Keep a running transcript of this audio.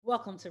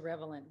Welcome to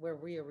Revelant, where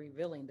we are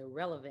revealing the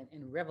relevant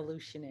and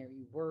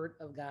revolutionary Word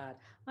of God.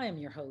 I am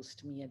your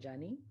host, Mia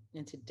Jani,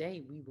 and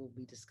today we will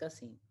be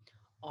discussing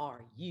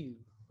Are You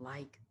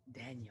Like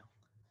Daniel?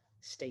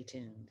 Stay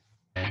tuned.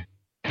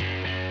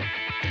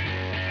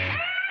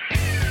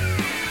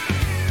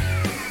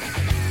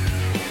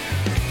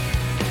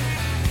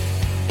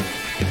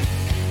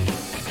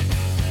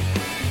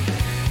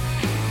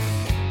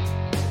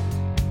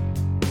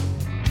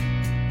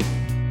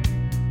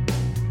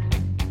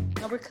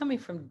 Now we're coming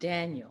from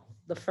Daniel,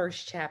 the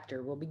first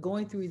chapter. We'll be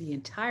going through the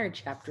entire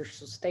chapter,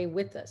 so stay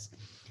with us.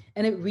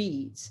 And it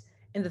reads,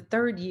 in the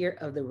third year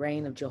of the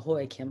reign of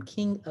Jehoiakim,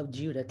 king of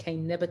Judah,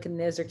 came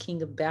Nebuchadnezzar,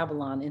 king of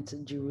Babylon, into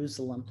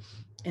Jerusalem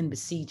and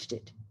besieged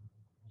it.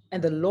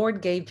 And the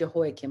Lord gave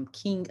Jehoiakim,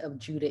 king of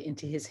Judah,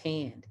 into his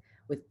hand,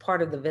 with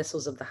part of the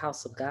vessels of the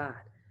house of God,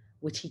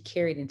 which he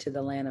carried into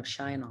the land of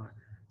Shinar,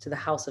 to the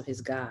house of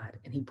his God.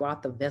 And he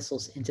brought the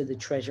vessels into the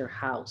treasure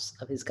house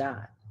of his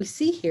God. We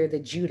see here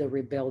that Judah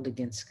rebelled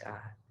against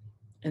God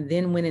and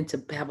then went into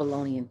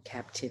Babylonian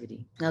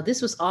captivity. Now,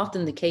 this was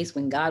often the case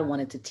when God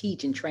wanted to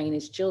teach and train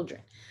his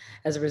children.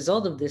 As a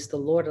result of this, the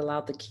Lord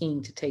allowed the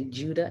king to take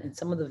Judah and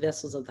some of the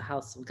vessels of the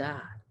house of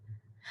God.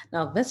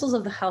 Now, vessels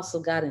of the house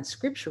of God in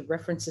scripture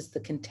references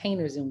the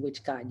containers in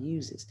which God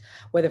uses,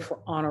 whether for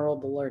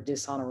honorable or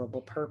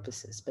dishonorable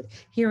purposes. But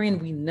herein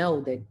we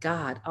know that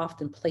God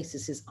often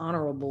places his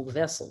honorable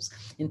vessels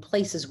in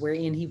places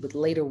wherein he would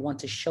later want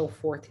to show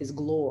forth his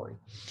glory.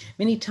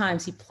 Many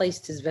times he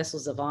placed his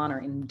vessels of honor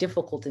in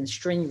difficult and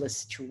strenuous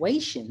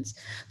situations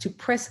to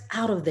press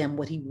out of them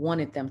what he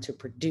wanted them to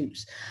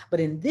produce. But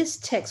in this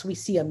text, we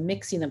see a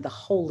mixing of the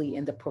holy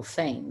and the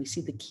profane. We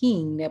see the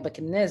king,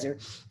 Nebuchadnezzar,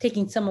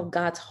 taking some of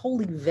God's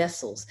holy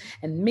vessels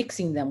and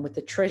mixing them with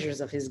the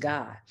treasures of his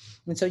God.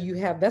 And so you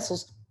have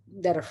vessels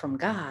that are from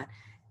God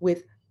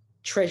with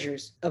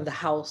treasures of the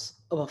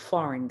house of a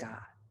foreign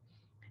God.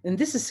 And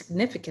this is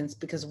significant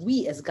because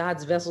we, as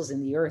God's vessels in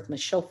the earth,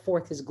 must show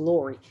forth his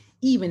glory,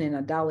 even in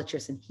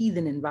idolatrous and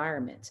heathen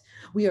environments.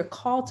 We are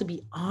called to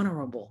be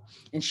honorable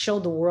and show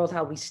the world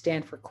how we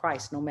stand for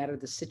Christ, no matter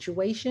the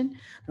situation,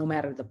 no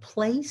matter the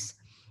place,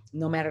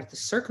 no matter the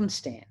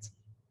circumstance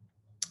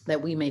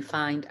that we may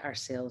find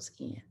ourselves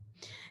in.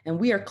 And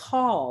we are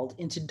called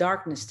into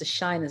darkness to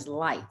shine as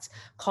lights,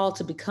 called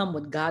to become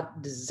what God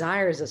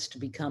desires us to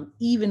become,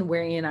 even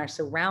wherein our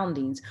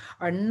surroundings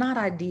are not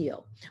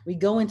ideal. We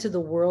go into the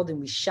world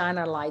and we shine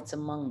our lights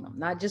among them,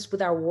 not just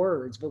with our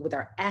words, but with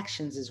our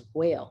actions as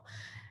well.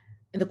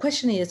 And the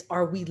question is,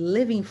 are we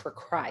living for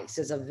Christ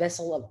as a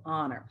vessel of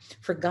honor,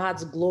 for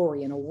God's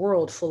glory in a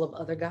world full of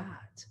other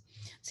gods?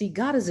 See,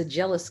 God is a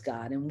jealous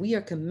God, and we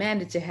are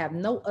commanded to have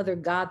no other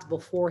gods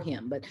before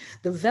him. But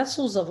the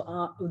vessels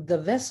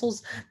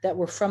that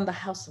were from the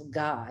house of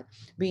God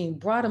being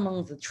brought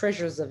among the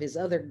treasures of his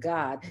other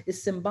God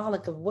is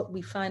symbolic of what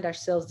we find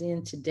ourselves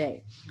in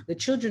today. The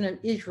children of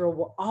Israel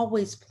were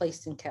always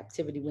placed in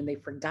captivity when they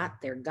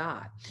forgot their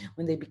God,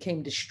 when they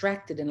became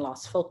distracted and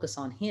lost focus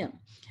on him.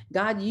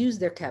 God used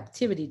their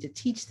captivity to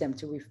teach them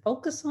to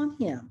refocus on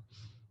him,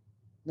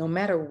 no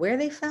matter where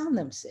they found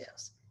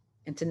themselves,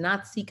 and to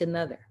not seek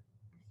another.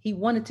 He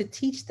wanted to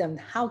teach them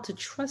how to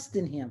trust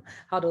in him,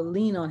 how to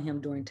lean on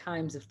him during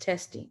times of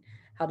testing,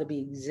 how to be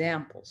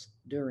examples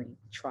during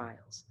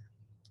trials.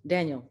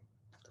 Daniel,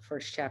 the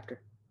first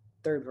chapter,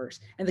 third verse.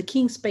 And the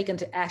king spake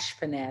unto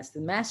Ashpenaz,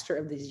 the master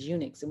of these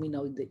eunuchs, and we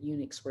know that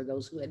eunuchs were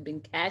those who had been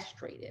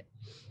castrated,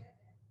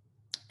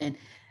 and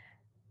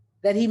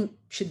that he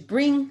should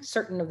bring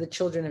certain of the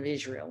children of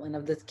Israel and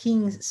of the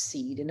king's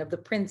seed and of the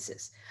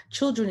princes,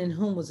 children in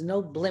whom was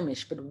no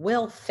blemish, but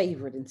well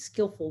favored and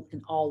skillful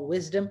in all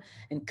wisdom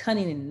and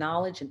cunning in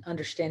knowledge and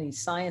understanding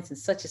science, and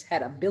such as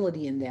had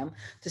ability in them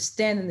to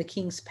stand in the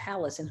king's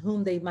palace, and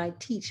whom they might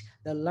teach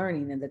the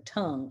learning and the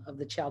tongue of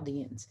the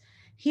Chaldeans.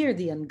 Here,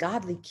 the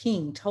ungodly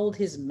king told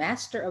his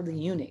master of the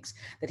eunuchs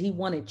that he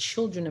wanted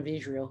children of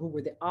Israel who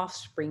were the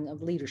offspring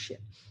of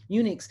leadership.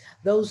 Eunuchs,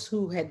 those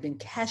who had been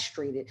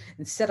castrated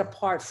and set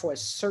apart for a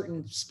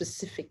certain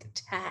specific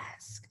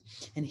task.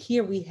 And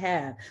here we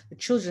have the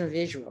children of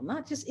Israel,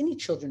 not just any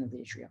children of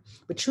Israel,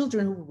 but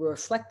children who were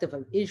reflective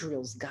of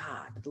Israel's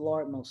God, the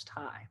Lord Most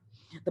High.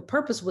 The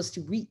purpose was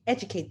to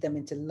re-educate them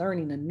into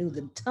learning anew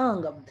the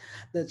tongue of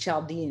the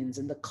Chaldeans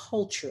and the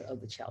culture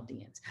of the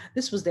Chaldeans.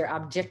 This was their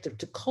objective,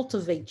 to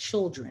cultivate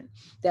children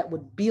that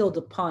would build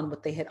upon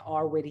what they had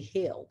already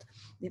held.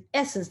 In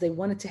essence, they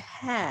wanted to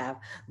have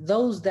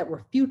those that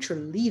were future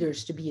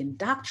leaders to be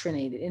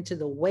indoctrinated into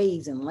the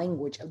ways and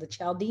language of the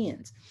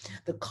Chaldeans,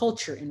 the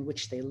culture in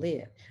which they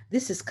live.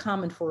 This is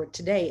common for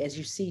today, as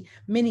you see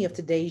many of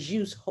today's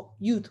youth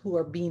who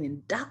are being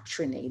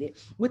indoctrinated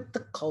with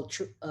the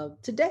culture of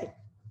today.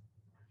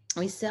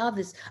 We saw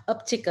this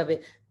uptick of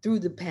it through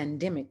the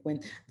pandemic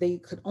when they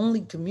could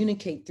only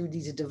communicate through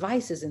these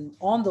devices, and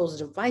on those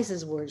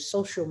devices were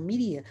social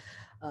media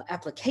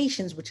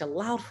applications which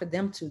allowed for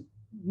them to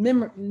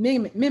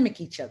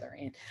mimic each other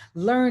and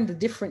learn the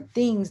different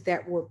things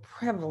that were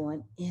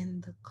prevalent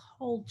in the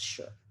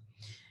culture.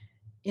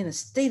 in a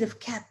state of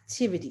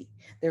captivity.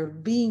 They're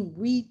being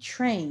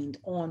retrained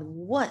on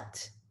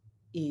what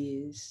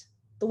is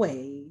the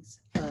ways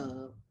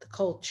of the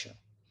culture.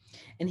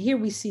 And here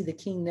we see the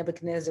king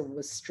Nebuchadnezzar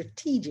was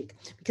strategic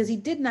because he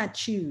did not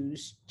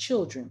choose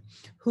children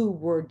who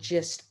were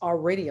just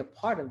already a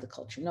part of the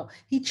culture. No,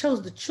 he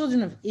chose the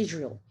children of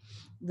Israel,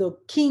 the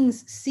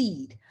king's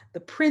seed,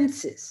 the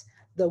princes,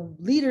 the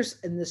leaders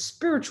and the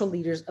spiritual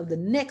leaders of the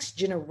next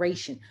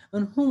generation,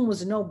 on whom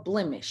was no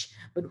blemish,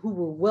 but who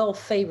were well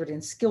favored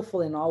and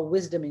skillful in all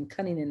wisdom and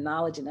cunning and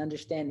knowledge and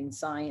understanding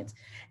science,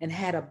 and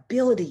had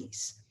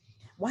abilities.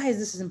 Why is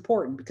this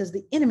important? Because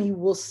the enemy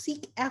will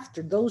seek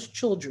after those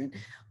children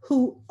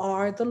who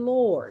are the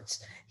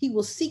Lord's. He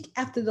will seek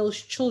after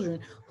those children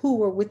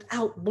who are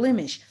without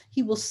blemish.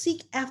 He will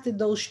seek after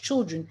those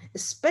children,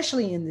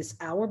 especially in this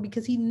hour,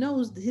 because he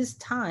knows that his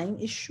time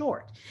is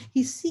short.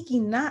 He's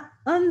seeking not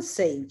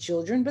unsaved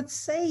children, but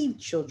saved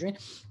children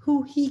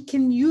who he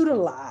can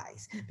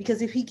utilize.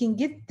 Because if he can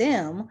get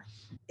them,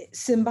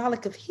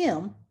 symbolic of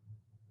him,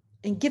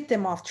 and get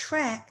them off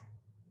track,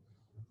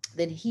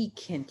 then he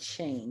can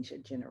change a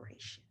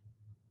generation.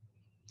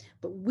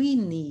 But we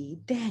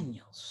need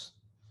Daniels.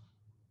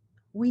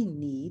 We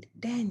need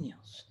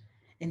Daniels.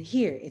 And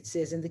here it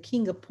says, and the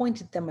king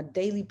appointed them a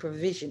daily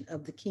provision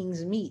of the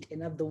king's meat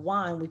and of the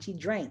wine which he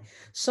drank,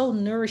 so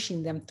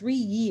nourishing them 3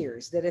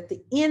 years, that at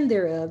the end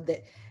thereof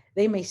that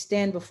they may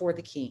stand before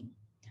the king.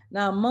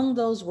 Now among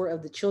those were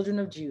of the children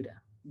of Judah,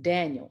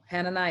 Daniel,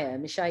 Hananiah,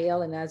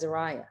 Mishael, and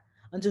Azariah,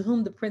 unto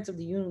whom the prince of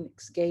the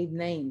eunuchs gave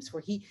names. For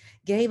he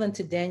gave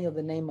unto Daniel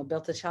the name of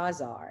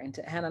Belteshazzar, and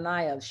to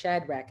Hananiah of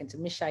Shadrach, and to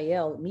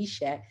Mishael,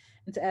 Meshach,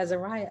 and to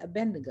Azariah,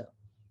 Abednego.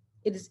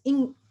 It is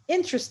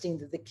interesting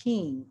that the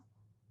king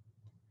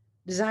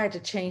desired to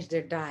change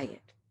their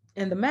diet,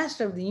 and the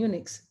master of the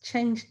eunuchs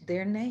changed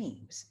their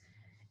names.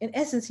 In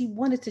essence, he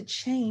wanted to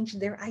change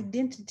their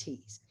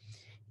identities.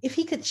 If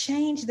he could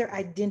change their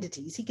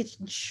identities, he could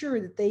ensure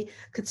that they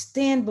could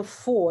stand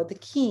before the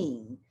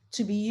king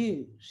to be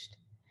used.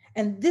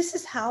 And this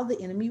is how the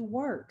enemy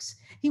works.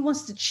 He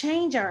wants to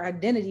change our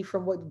identity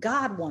from what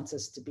God wants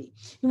us to be.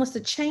 He wants to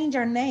change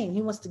our name.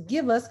 He wants to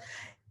give us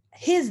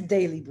his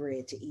daily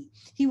bread to eat.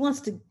 He wants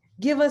to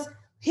give us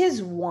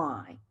his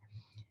wine.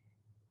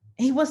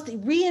 He wants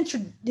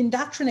to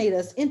indoctrinate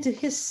us into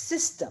his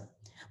system.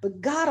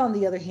 But God, on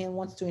the other hand,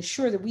 wants to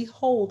ensure that we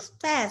hold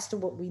fast to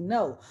what we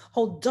know,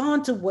 hold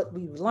on to what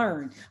we've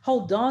learned,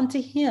 hold on to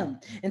him,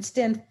 and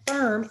stand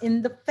firm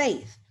in the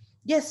faith.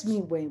 Yes, we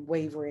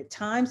waver at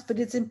times, but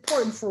it's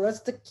important for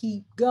us to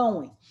keep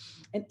going.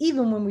 And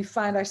even when we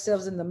find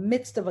ourselves in the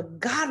midst of a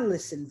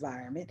godless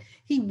environment,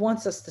 he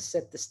wants us to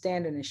set the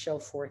standard and show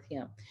forth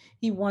him.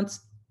 He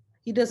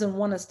doesn't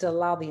want us to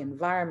allow the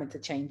environment to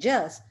change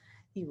us.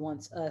 He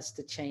wants us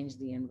to change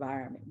the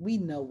environment. We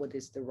know what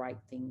is the right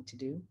thing to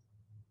do.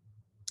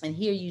 And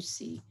here you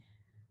see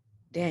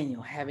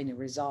Daniel having a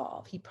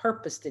resolve. He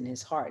purposed in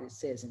his heart, it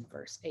says in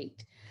verse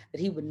 8, that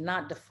he would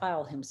not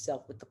defile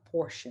himself with the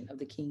portion of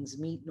the king's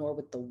meat, nor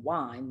with the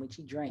wine which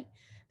he drank.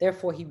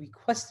 Therefore, he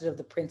requested of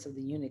the prince of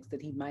the eunuchs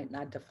that he might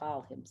not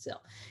defile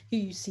himself. Here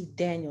you see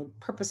Daniel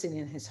purposing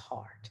in his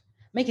heart,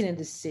 making a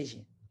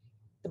decision.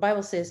 The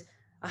Bible says,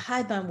 I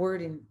hide my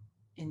word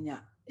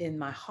in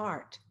my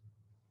heart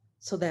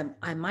so that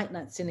I might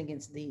not sin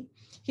against thee.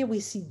 Here we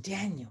see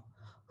Daniel,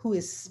 who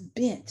is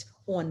bent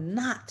on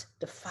not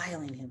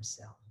defiling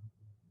himself.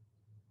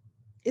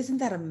 Isn't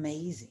that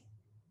amazing?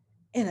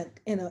 In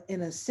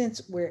a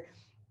sense where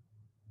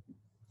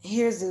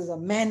here's a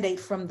mandate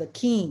from the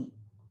king,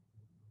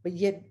 but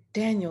yet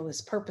Daniel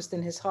is purposed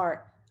in his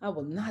heart, I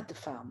will not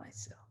defile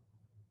myself.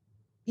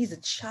 He's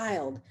a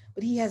child,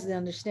 but he has the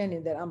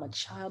understanding that I'm a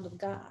child of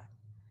God,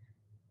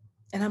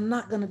 and I'm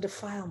not going to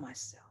defile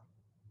myself.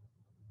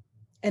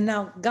 And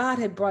now God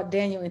had brought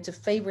Daniel into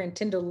favor and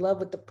tender love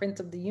with the prince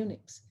of the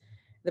eunuchs.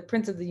 The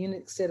prince of the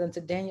eunuchs said unto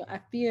Daniel, I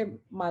fear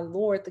my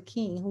lord the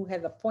king, who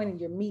hath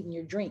appointed your meat and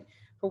your drink.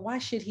 For why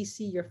should he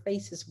see your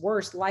faces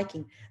worse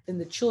liking than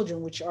the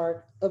children which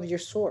are of your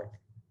sort?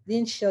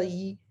 Then shall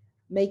ye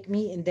make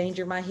me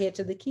endanger my head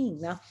to the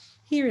king. Now,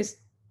 here is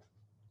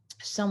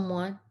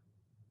someone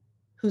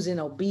who's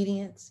in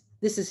obedience.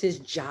 This is his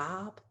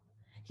job.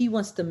 He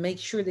wants to make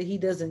sure that he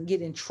doesn't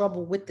get in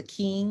trouble with the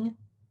king,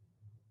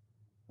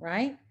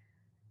 right?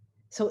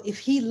 So if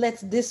he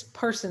lets this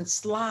person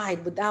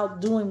slide without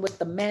doing what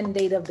the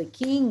mandate of the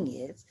king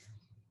is,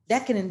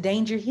 that can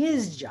endanger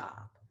his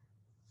job.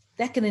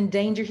 That can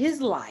endanger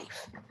his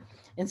life.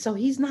 And so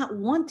he's not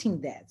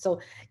wanting that. So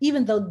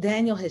even though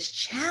Daniel has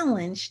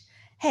challenged,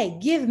 hey,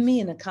 give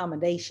me an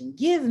accommodation,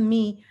 give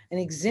me an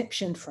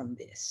exemption from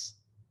this,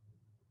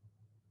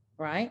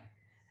 right?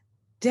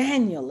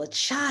 Daniel, a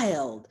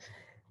child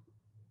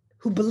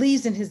who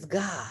believes in his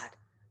God,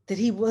 that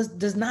he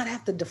does not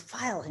have to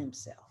defile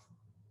himself.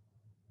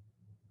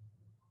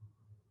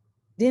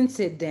 Then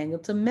said Daniel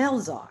to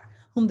Melzar,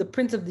 whom the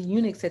prince of the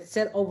eunuchs had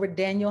set over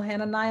Daniel,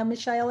 Hananiah,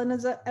 Mishael, and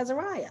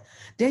Azariah.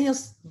 Daniel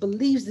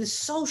believes this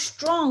so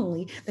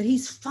strongly that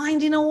he's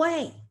finding a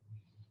way.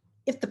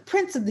 If the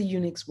prince of the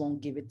eunuchs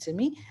won't give it to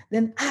me,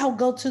 then I'll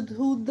go to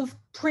who the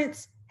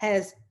prince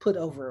has put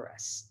over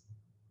us.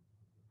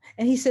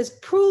 And he says,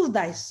 prove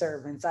thy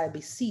servants, I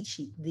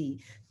beseech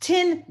thee,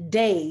 10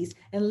 days,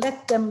 and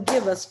let them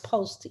give us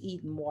posts to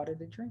eat and water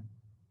to drink.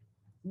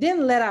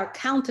 Then let our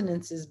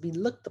countenances be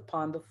looked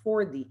upon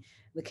before thee,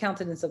 the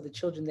countenance of the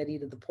children that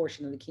eat of the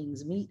portion of the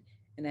king's meat,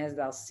 and as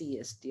thou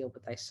seest, deal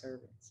with thy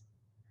servants.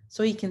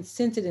 So he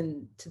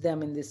consented to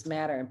them in this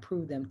matter and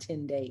proved them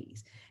 10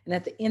 days. And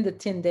at the end of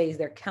 10 days,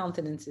 their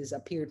countenances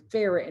appeared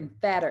fairer and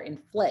fatter in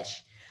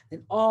flesh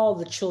than all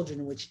the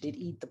children which did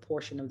eat the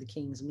portion of the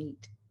king's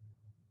meat.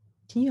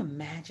 Can you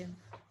imagine?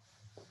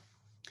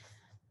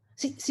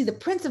 See, the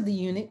prince of the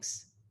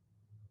eunuchs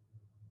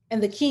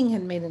and the king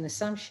had made an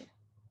assumption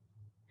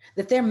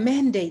that their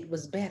mandate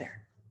was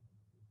better.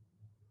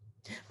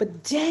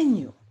 But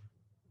Daniel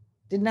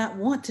did not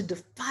want to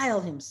defile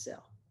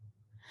himself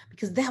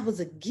because that was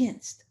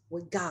against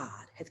what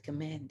God had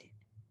commanded.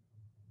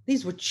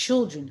 These were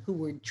children who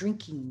were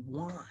drinking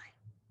wine.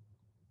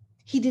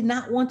 He did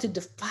not want to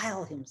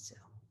defile himself.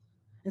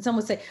 And some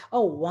would say,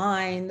 oh,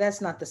 wine, that's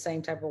not the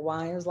same type of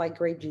wine. It was like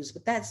grape juice.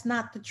 But that's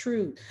not the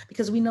truth,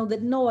 because we know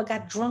that Noah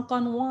got drunk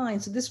on wine.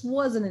 So this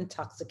was an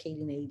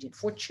intoxicating agent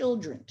for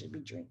children to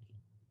be drinking.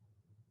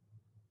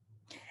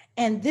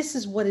 And this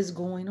is what is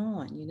going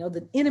on. You know,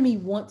 the enemy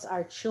wants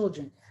our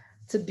children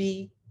to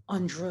be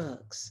on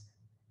drugs,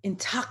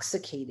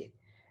 intoxicated,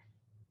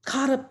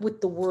 caught up with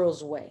the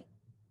world's way.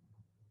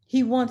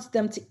 He wants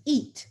them to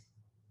eat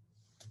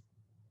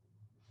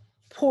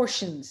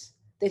portions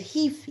that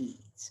he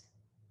feeds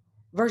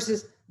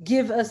versus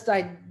give us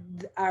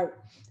our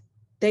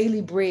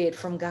daily bread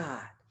from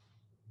God.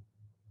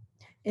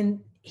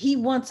 And he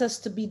wants us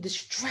to be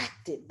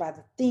distracted by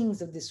the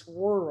things of this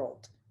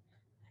world.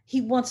 He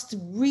wants to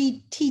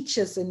reteach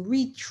us and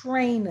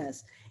retrain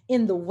us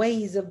in the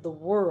ways of the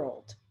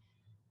world.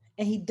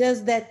 And he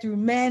does that through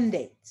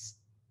mandates.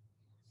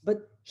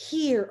 But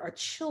here are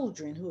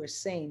children who are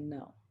saying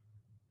no.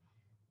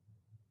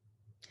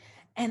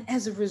 And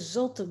as a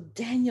result of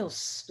Daniel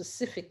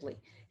specifically,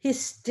 his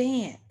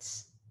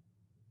stance,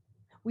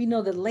 we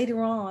know that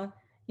later on,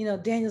 you know,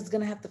 Daniel's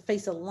going to have to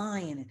face a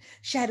lion, and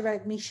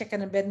Shadrach, Meshach,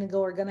 and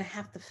Abednego are going to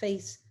have to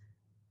face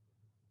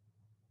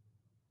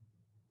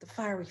the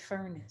fiery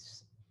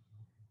furnace.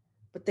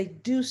 But they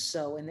do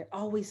so, and they're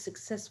always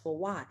successful.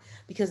 Why?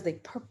 Because they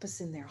purpose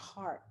in their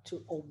heart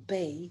to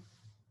obey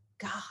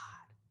God.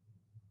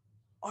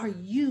 Are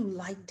you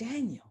like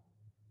Daniel?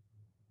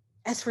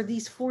 As for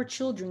these 4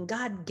 children,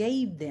 God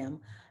gave them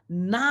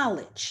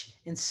knowledge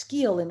and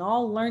skill in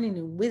all learning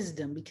and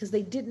wisdom because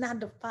they did not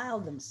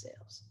defile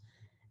themselves.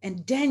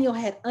 And Daniel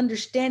had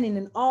understanding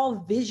in all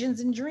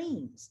visions and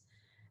dreams.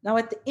 Now,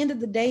 at the end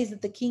of the days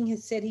that the king had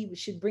said he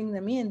should bring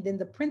them in, then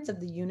the prince of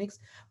the eunuchs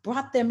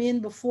brought them in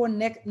before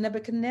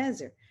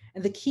Nebuchadnezzar.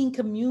 And the king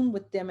communed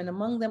with them, and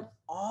among them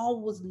all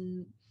was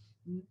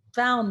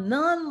found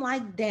none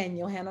like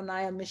Daniel,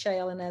 Hananiah,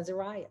 Mishael, and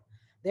Azariah.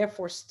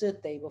 Therefore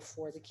stood they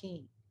before the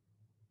king.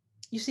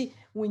 You see,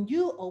 when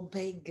you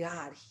obey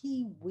God,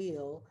 he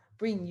will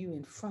bring you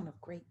in front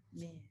of great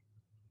men.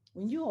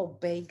 When you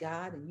obey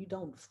God and you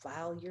don't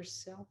defile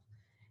yourself,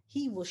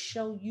 he will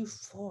show you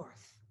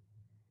forth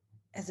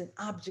as an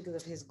object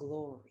of his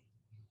glory.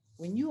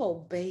 When you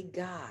obey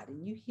God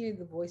and you hear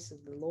the voice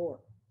of the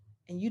Lord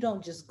and you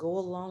don't just go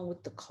along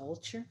with the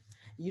culture,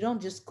 you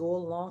don't just go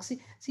along.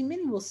 See,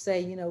 many will say,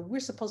 you know, we're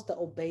supposed to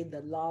obey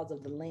the laws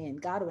of the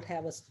land. God would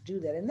have us to do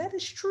that. And that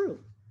is true.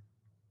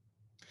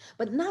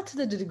 But not to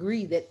the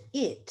degree that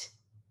it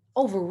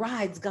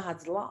overrides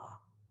God's law,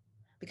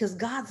 because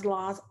God's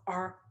laws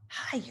are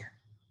higher.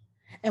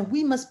 And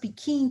we must be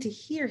keen to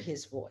hear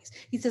his voice.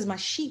 He says, my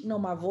sheep know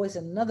my voice,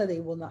 and another they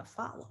will not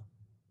follow.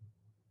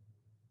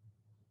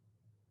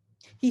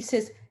 He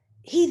says,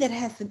 he that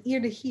hath an ear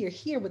to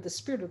hear what the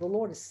Spirit of the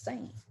Lord is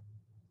saying.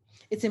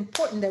 It's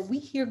important that we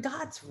hear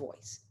God's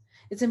voice.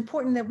 It's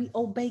important that we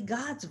obey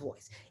God's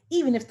voice,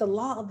 even if the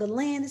law of the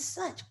land is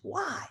such.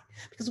 Why?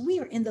 Because we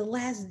are in the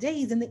last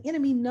days, and the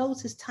enemy knows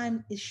his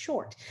time is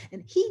short.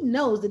 And he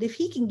knows that if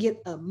he can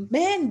get a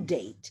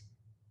mandate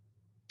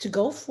to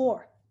go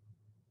forth,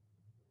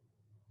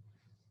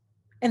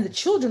 and the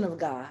children of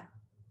God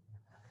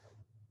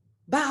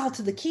bow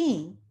to the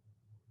king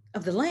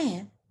of the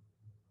land,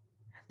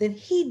 then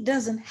he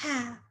doesn't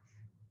have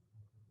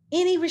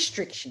any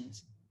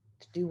restrictions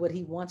to do what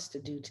he wants to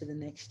do to the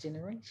next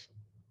generation.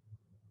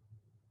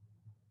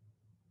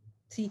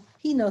 See,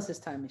 he knows his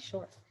time is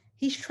short.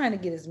 He's trying to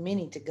get as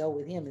many to go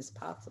with him as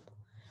possible.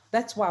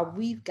 That's why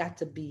we've got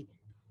to be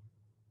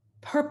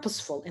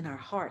purposeful in our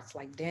hearts,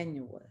 like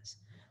Daniel was,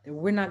 that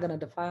we're not going to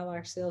defile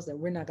ourselves, that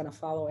we're not going to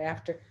follow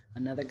after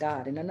another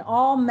God. And in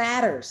all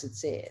matters, it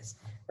says,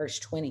 verse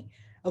 20,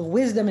 of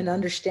wisdom and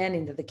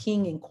understanding that the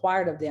king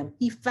inquired of them,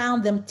 he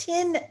found them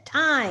 10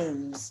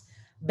 times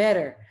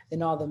better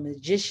than all the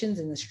magicians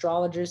and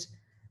astrologers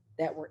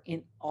that were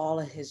in all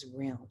of his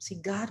realm. See,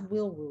 God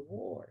will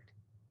reward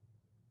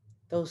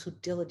those who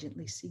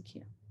diligently seek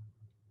him.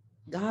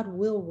 God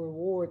will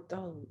reward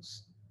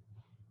those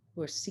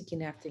who are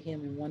seeking after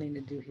him and wanting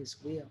to do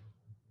his will.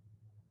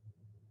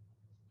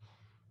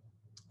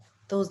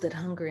 Those that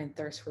hunger and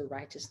thirst for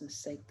righteousness'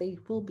 sake, they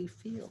will be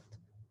filled.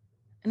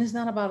 And it's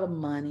not about the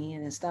money,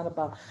 and it's not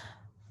about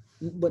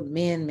what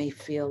men may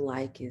feel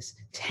like is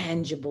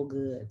tangible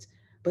goods,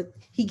 but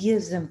he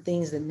gives them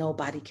things that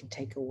nobody can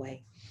take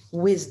away: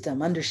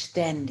 wisdom,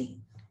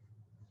 understanding,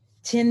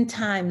 10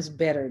 times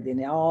better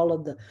than all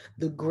of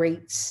the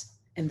greats.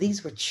 And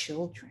these were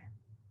children.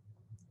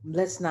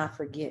 Let's not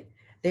forget,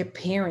 their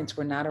parents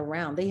were not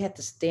around. They had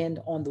to stand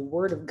on the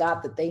word of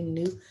God that they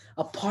knew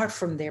apart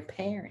from their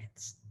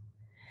parents.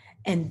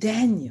 And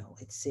Daniel,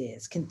 it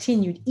says,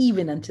 continued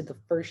even unto the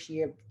first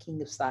year of the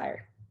king of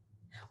Cyrus.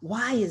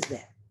 Why is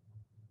that?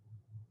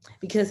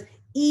 Because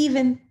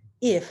even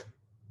if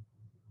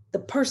the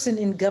person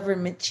in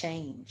government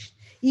changed,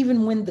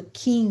 even when the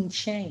king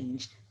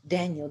changed,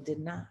 Daniel did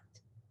not.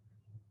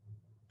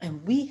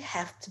 And we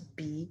have to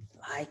be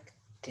like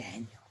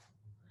Daniel,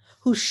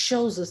 who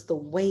shows us the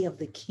way of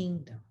the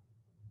kingdom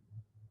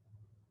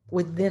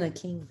within a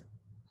kingdom,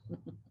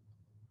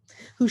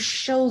 who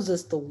shows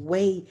us the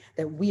way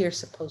that we are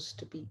supposed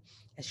to be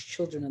as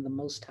children of the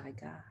Most High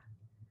God,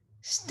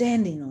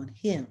 standing on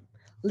him,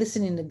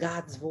 listening to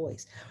God's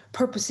voice,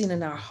 purposing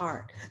in our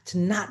heart to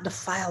not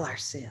defile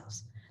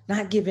ourselves,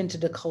 not give into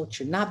the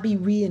culture, not be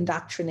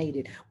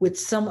re-indoctrinated with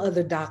some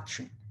other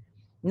doctrine,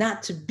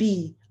 not to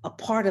be a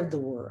part of the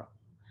world,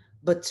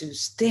 but to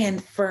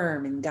stand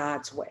firm in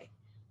God's way,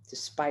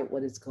 despite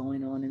what is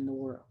going on in the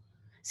world.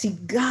 See,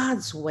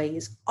 God's way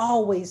is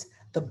always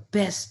the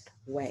best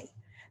way.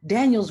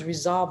 Daniel's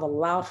resolve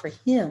allowed for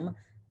him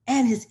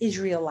and his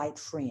Israelite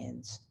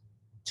friends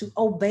to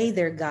obey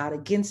their God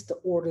against the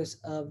orders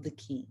of the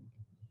king.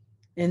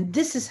 And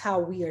this is how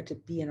we are to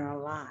be in our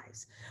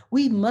lives.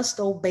 We must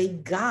obey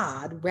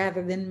God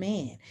rather than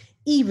man,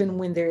 even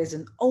when there is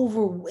an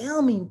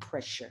overwhelming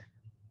pressure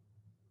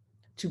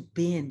to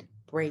bend,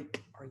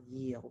 break, or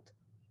yield.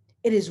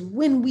 It is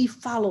when we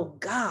follow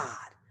God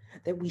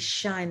that we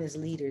shine as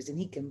leaders, and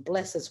he can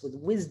bless us with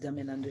wisdom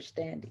and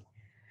understanding.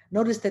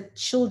 Notice that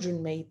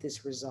children made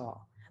this resolve,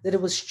 that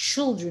it was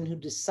children who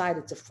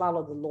decided to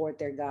follow the Lord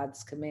their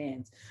God's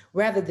commands,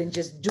 rather than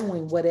just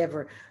doing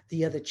whatever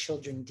the other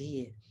children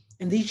did.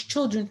 And these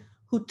children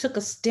who took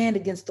a stand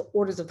against the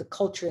orders of the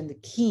culture and the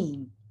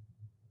king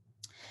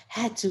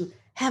had to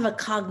have a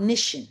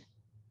cognition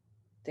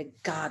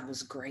that God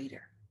was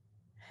greater.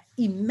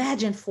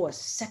 Imagine for a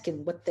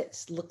second what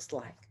this looks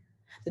like.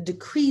 The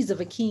decrees of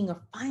a king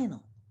are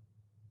final.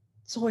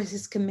 So is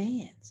his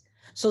commands.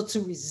 So to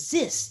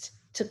resist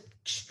took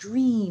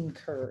extreme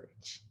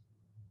courage.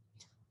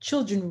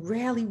 Children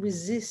rarely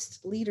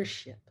resist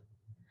leadership.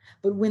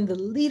 But when the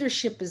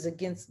leadership is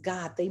against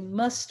God, they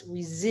must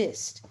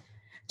resist.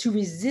 To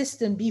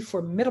resist and be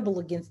formidable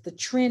against the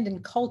trend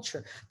and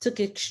culture took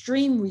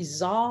extreme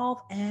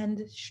resolve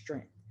and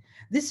strength.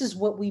 This is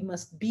what we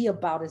must be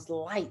about as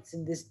lights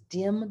in this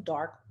dim,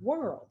 dark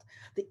world.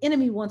 The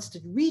enemy wants to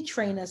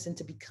retrain us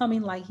into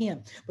becoming like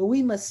him, but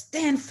we must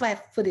stand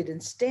flat-footed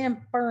and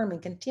stand firm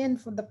and contend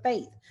for the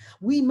faith.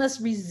 We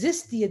must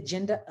resist the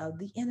agenda of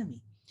the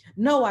enemy.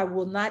 No, I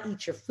will not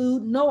eat your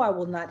food. No, I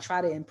will not try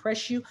to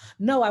impress you.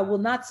 No, I will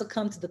not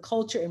succumb to the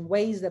culture in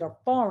ways that are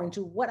foreign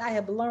to what I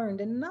have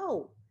learned. And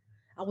no,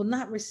 I will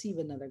not receive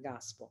another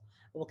gospel.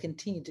 I will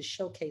continue to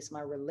showcase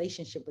my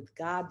relationship with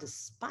God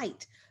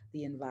despite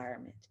the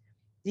environment.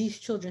 These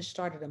children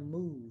started a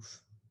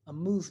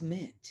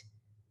movement,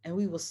 and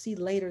we will see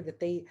later that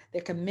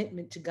their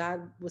commitment to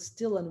God was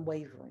still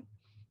unwavering.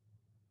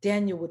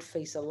 Daniel would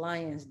face a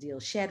lion's deal,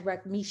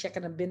 Shadrach, Meshach,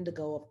 and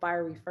Abednego, a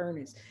fiery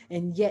furnace,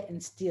 and yet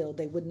and still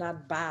they would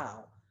not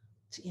bow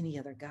to any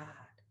other God.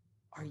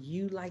 Are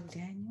you like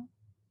Daniel?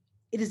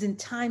 It is in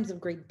times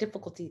of great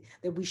difficulty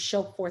that we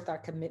show forth our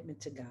commitment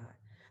to God.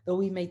 Though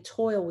we may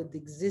toil with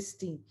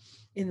existing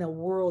in a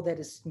world that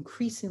is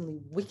increasingly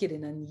wicked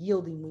and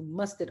unyielding, we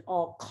must at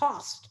all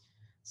cost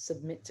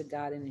submit to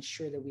God and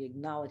ensure that we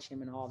acknowledge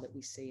him in all that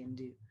we say and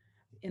do.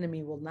 The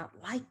enemy will not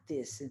like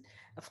this. And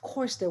of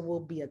course, there will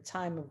be a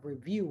time of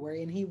review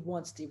wherein he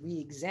wants to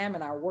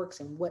re-examine our works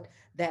and what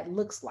that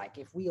looks like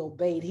if we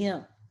obeyed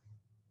him.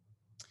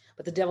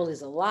 But the devil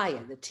is a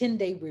liar. The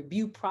 10-day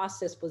review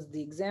process was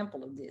the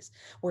example of this,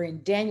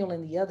 wherein Daniel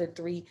and the other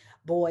three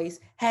boys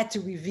had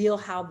to reveal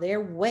how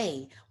their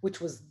way, which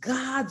was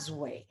God's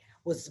way,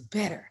 was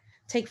better.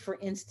 Take, for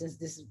instance,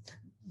 this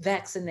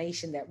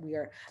vaccination that we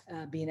are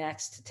being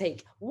asked to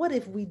take. What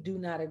if we do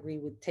not agree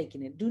with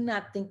taking it? Do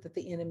not think that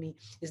the enemy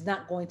is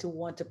not going to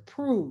want to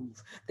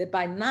prove that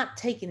by not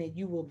taking it,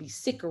 you will be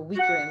sicker,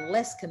 weaker, and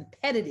less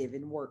competitive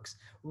in works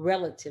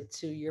relative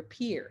to your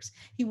peers.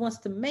 He wants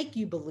to make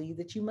you believe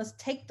that you must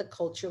take the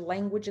culture,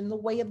 language, and the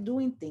way of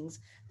doing things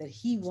that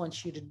he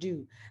wants you to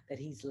do, that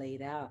he's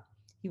laid out.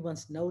 He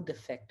wants no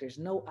defectors,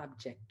 no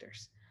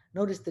objectors.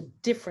 Notice the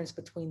difference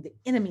between the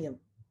enemy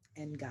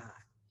and God.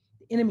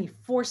 The enemy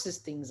forces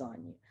things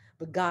on you,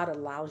 but God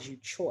allows you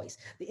choice.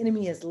 The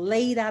enemy has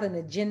laid out an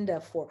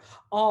agenda for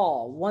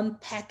all, one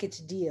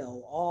package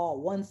deal, all,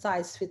 one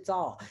size fits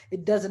all.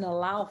 It doesn't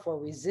allow for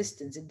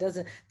resistance. It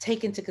doesn't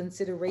take into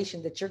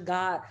consideration that your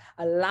God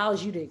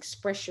allows you to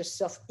express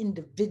yourself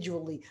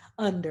individually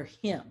under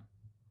him.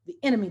 The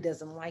enemy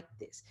doesn't like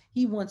this.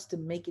 He wants to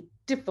make it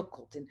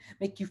difficult and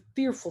make you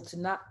fearful to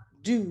not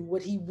do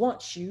what he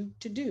wants you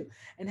to do.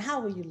 And how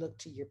will you look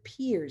to your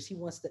peers? He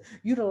wants to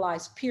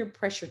utilize peer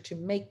pressure to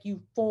make you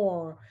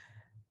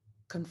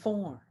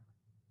conform.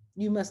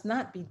 You must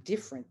not be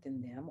different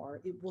than them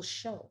or it will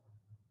show.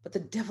 But the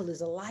devil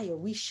is a liar.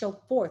 We show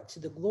forth to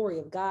the glory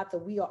of God that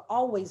we are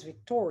always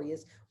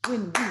victorious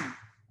when we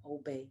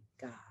obey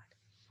God.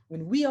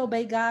 When we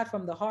obey God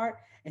from the heart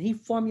and he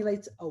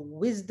formulates a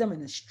wisdom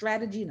and a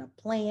strategy and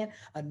a plan,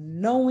 a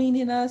knowing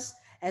in us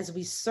as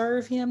we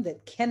serve him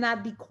that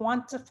cannot be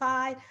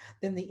quantified,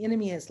 then the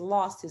enemy has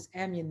lost his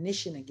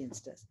ammunition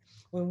against us.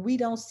 When we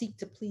don't seek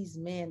to please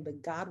man,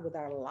 but God with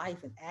our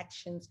life and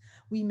actions,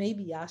 we may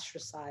be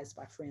ostracized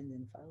by friends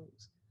and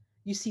foes.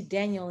 You see,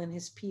 Daniel and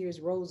his peers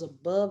rose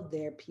above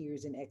their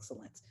peers in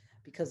excellence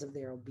because of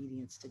their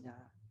obedience to God.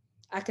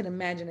 I can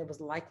imagine it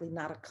was likely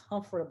not a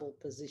comfortable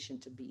position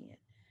to be in.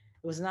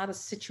 It was not a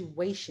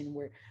situation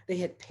where they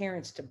had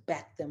parents to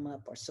back them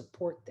up or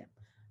support them.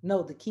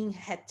 No, the king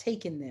had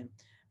taken them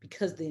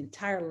because the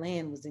entire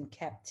land was in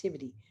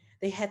captivity.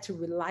 They had to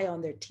rely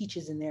on their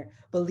teachers and their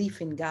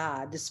belief in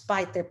God,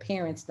 despite their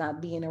parents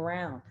not being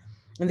around.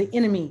 And the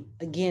enemy,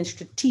 again,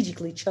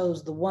 strategically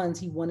chose the ones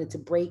he wanted to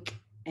break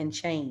and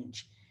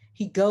change.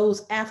 He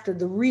goes after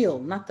the real,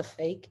 not the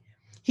fake.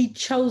 He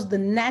chose the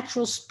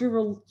natural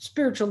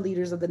spiritual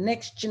leaders of the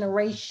next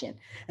generation.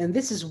 And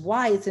this is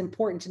why it's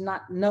important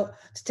to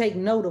take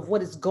note of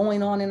what is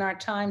going on in our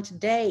time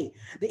today.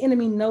 The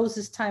enemy knows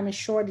his time is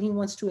short and he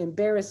wants to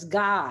embarrass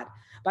God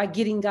by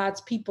getting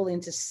God's people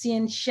into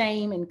sin,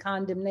 shame, and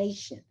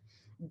condemnation.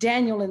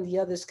 Daniel and the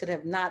others could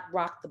have not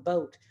rocked the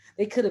boat.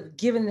 They could have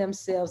given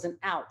themselves an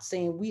out,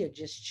 saying, we are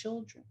just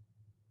children.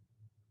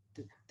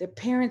 Their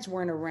parents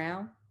weren't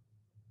around.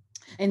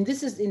 And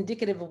this is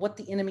indicative of what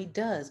the enemy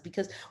does,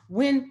 because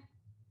when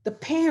the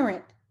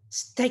parent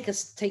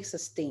takes a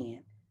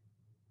stand,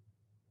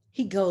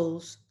 he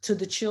goes to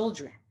the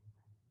children.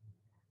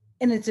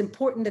 And it's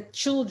important that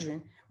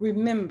children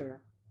remember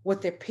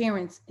what their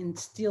parents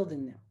instilled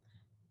in them.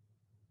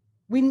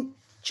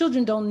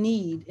 Children don't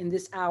need in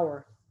this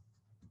hour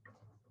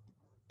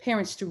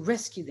parents to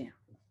rescue them,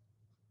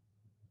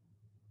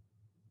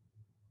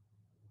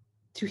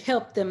 to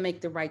help them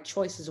make the right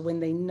choices when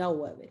they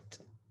know of it.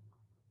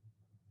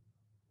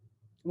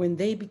 When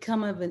they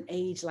become of an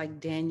age like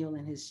Daniel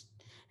and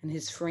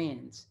his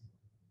friends,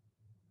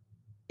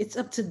 it's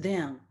up to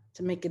them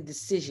to make a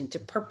decision, to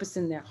purpose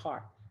in their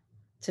heart,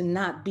 to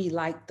not be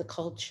like the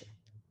culture.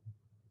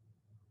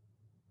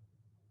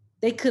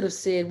 They could have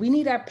said, we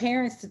need our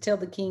parents to tell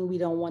the king we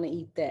don't want to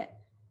eat that.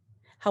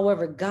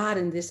 However, God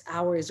in this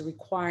hour is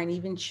requiring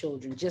even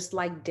children, just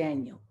like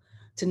Daniel,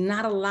 to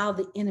not allow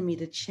the enemy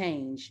to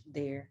change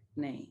their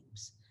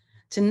names,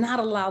 to not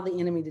allow the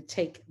enemy to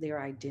take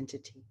their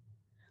identity,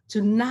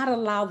 to not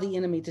allow the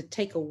enemy to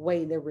take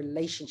away their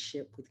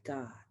relationship with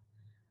God,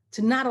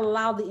 to not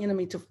allow the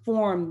enemy to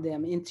form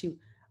them into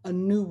a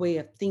new way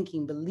of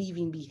thinking,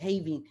 believing,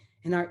 behaving,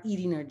 and our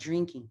eating or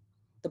drinking.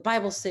 The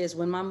Bible says,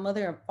 when my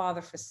mother and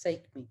father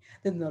forsake me,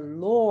 then the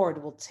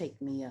Lord will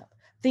take me up.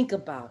 Think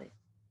about it.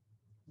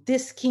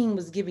 This king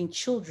was giving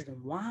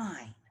children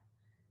wine.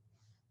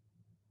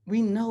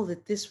 We know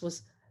that this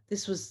was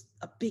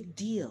a big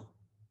deal.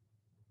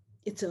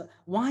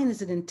 Wine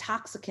is an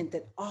intoxicant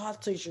that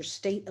alters your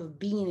state of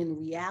being in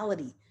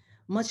reality.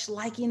 Much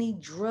like any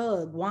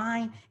drug,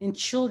 wine in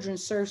children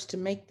serves to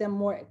make them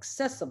more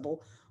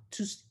accessible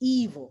to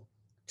evil,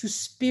 to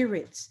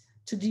spirits,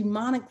 to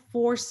demonic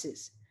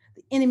forces.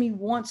 The enemy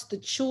wants the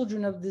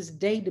children of this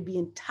day to be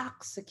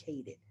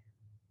intoxicated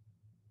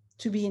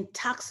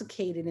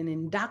and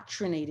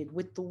indoctrinated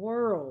with the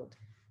world.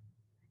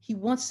 He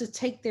wants to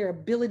take their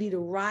ability to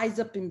rise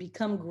up and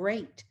become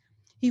great.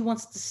 He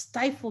wants to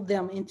stifle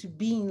them into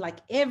being like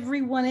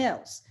everyone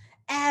else,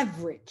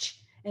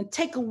 average, and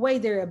take away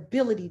their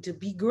ability to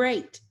be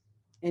great.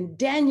 And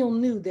Daniel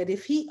knew that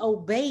if he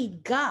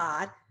obeyed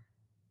God,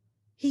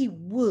 he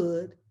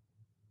would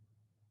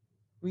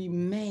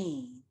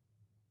remain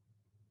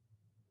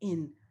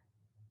in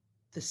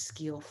the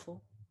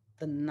skillful,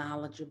 the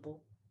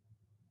knowledgeable,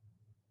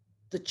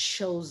 the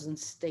chosen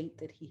state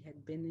that he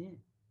had been in.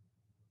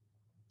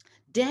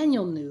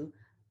 Daniel knew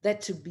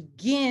that to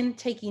begin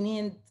taking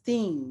in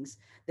things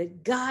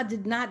that God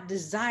did not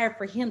desire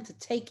for him to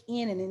take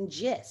in and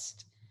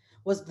ingest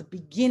was the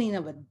beginning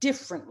of a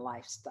different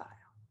lifestyle.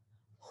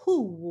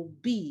 Who will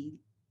be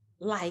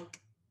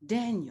like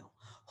Daniel?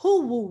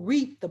 Who will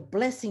reap the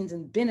blessings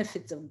and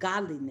benefits of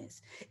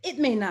godliness? It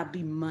may not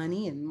be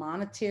money and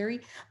monetary,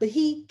 but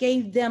he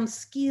gave them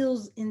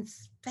skills, in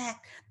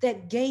fact,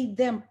 that gave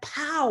them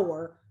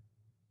power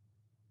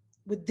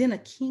within a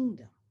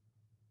kingdom.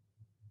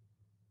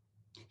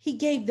 He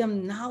gave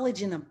them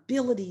knowledge and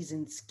abilities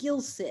and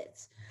skill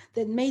sets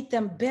that made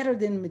them better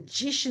than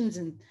magicians.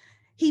 And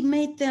he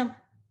made them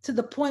to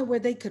the point where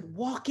they could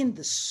walk in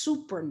the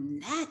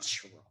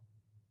supernatural.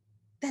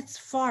 That's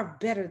far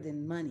better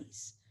than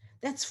monies.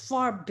 That's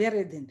far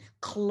better than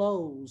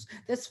clothes.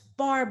 That's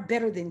far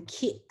better than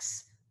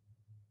kicks.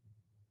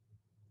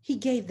 He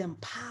gave them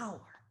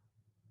power.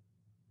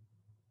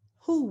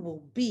 Who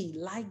will be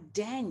like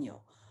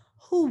Daniel?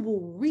 Who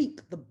will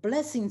reap the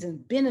blessings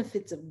and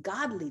benefits of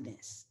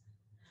godliness?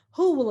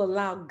 Who will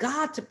allow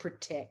God to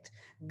protect,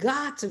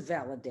 God to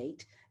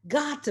validate,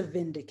 God to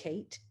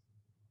vindicate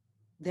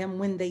them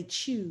when they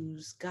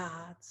choose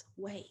God's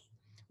way?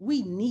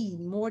 We need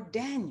more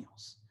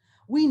Daniels.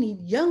 We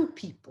need young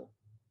people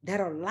that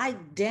are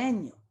like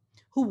Daniel,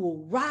 who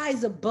will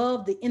rise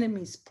above the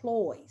enemy's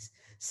ploys,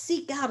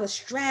 seek out a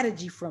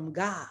strategy from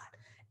God,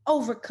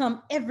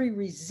 overcome every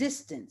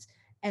resistance,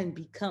 and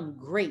become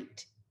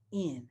great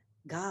in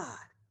God.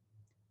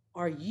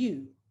 Are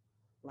you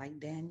like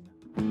Daniel?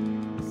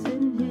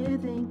 Sitting here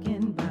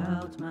thinking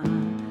about my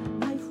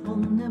life will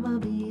never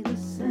be the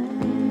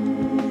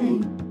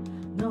same.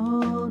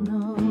 No,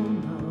 no,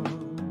 no.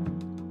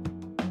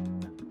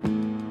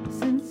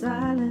 Since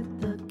I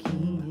let the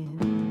King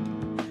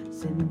in,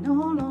 sin no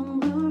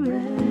longer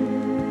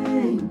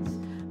reigns.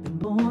 Been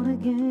born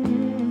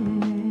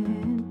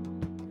again,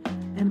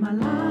 and my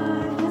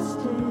life has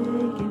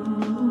taken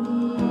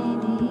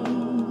new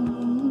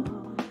meaning,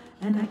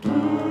 and I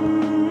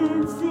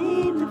can't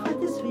seem to fight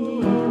this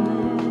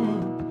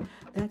feeling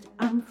that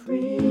I'm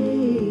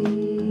free.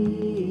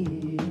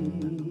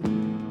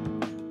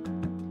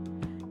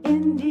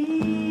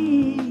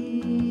 Indeed,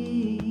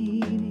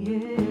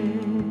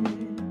 yeah.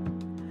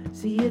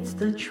 See, it's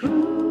the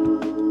truth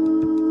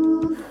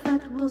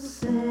that will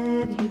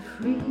set you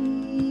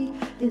free.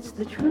 It's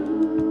the truth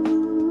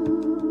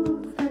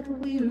that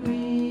we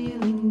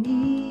really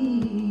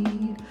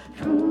need.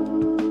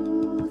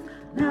 Truth,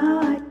 now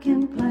I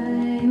can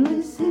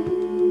plainly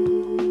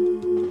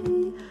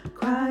see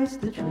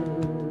Christ the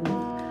truth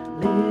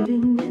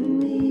living in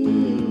me.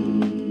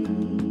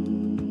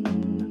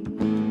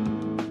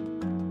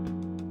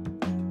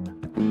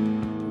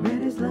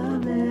 Read his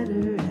love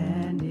letter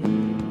and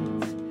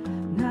it's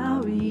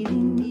now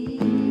reading me.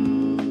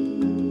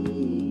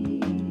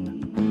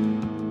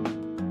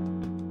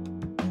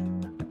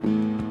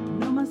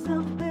 Know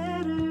myself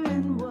better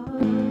and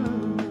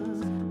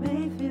was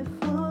made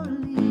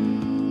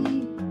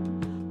fearfully,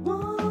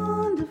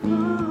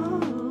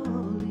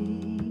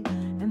 wonderfully,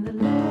 and the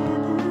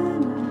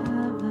leaven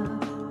of the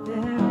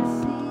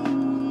Pharisees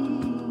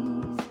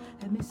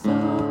had me so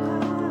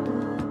caught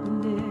up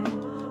in their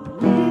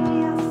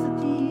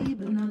religiosity,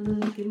 but now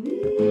look at me.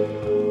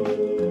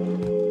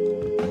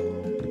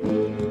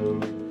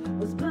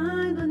 Was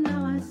blind, but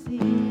now I see.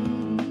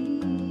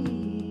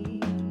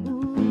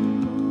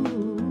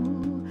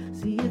 Ooh,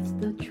 see, it's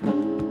the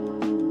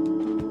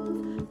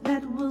truth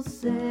that will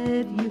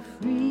set you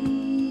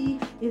free.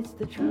 It's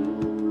the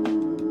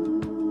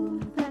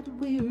truth that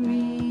we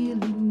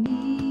really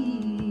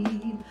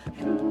need.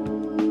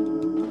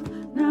 Truth,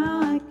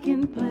 now I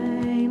can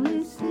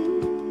plainly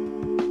see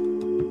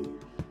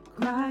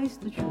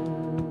Christ the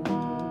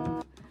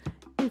truth.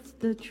 It's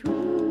the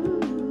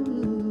truth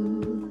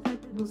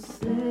that will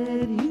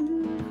set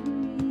you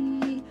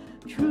free.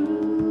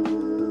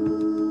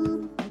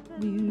 Truth that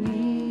we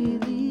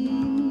really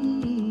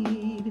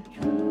need.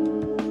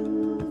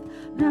 Truth,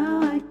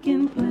 now I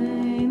can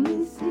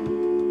plainly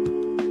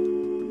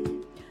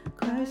see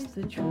Christ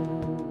the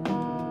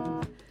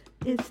truth.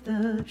 It's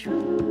the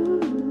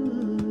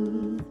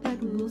truth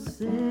that will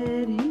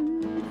set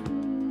you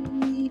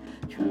free.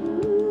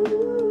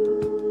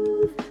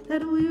 Truth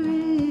that we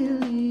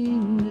really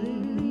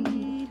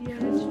need.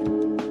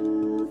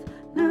 Truth,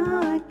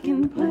 now I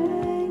can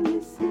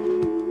plainly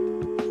see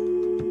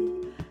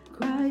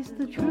Christ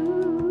the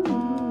truth.